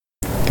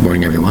Good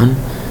morning, everyone.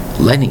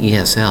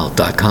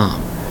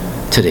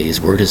 LightningESL.com. Today's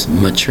word is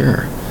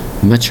mature.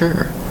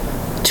 Mature.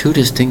 Two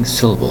distinct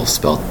syllables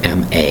spelled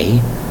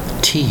M-A-T-U-R-E.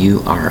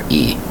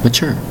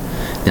 Mature.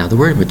 Now, the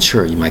word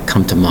mature, you might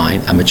come to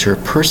mind a mature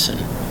person.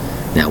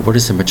 Now, what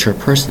is a mature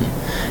person?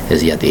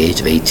 Is he at the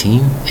age of 18?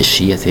 Is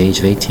she at the age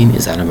of 18?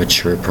 Is that a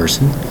mature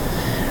person?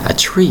 A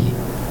tree.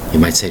 You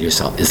might say to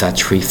yourself, is that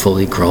tree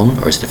fully grown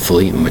or is it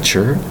fully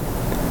mature?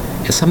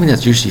 It's something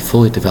that's usually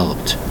fully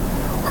developed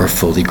or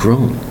fully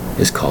grown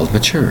is called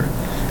mature.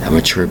 A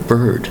mature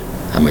bird,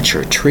 a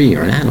mature tree,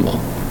 or an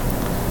animal.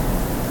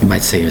 You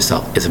might say to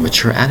yourself, is a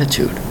mature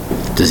attitude?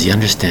 Does he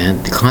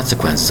understand the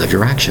consequences of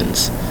your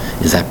actions?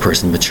 Is that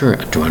person mature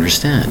to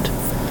understand?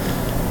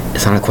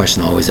 It's not a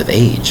question always of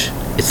age.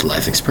 It's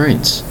life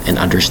experience and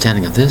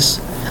understanding of this,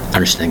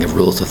 understanding of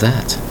rules of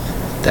that.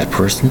 That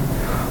person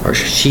or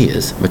she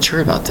is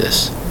mature about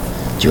this.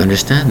 Do you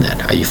understand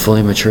that? Are you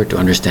fully mature to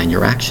understand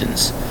your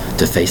actions,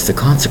 to face the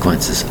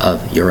consequences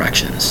of your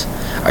actions?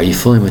 Are you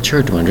fully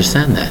mature to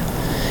understand that?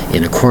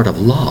 In a court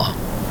of law,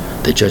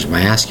 the judge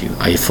might ask you,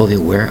 are you fully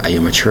aware, are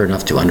you mature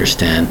enough to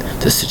understand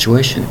the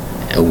situation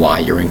and why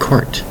you're in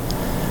court?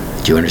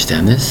 Do you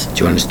understand this?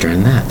 Do you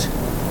understand that?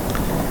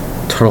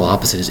 Total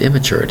opposite is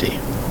immaturity.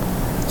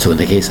 So in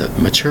the case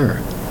of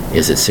mature,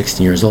 is it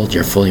 16 years old,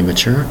 you're fully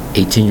mature,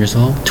 18 years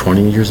old,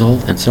 20 years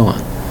old, and so on?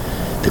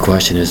 The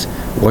question is,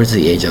 what is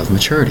the age of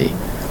maturity?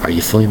 Are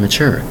you fully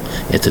mature?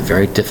 It's a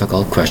very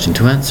difficult question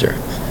to answer.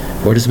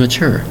 What is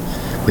mature?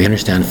 We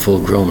understand full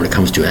grown when it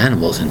comes to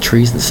animals and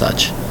trees and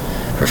such.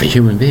 But for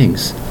human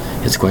beings,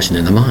 it's a question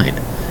in the mind.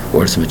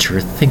 What is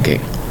mature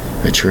thinking?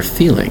 Mature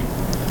feeling?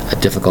 A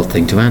difficult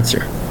thing to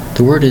answer.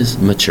 The word is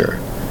mature.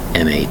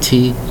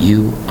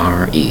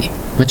 M-A-T-U-R-E.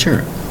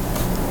 Mature.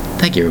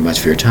 Thank you very much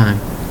for your time.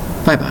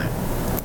 Bye-bye.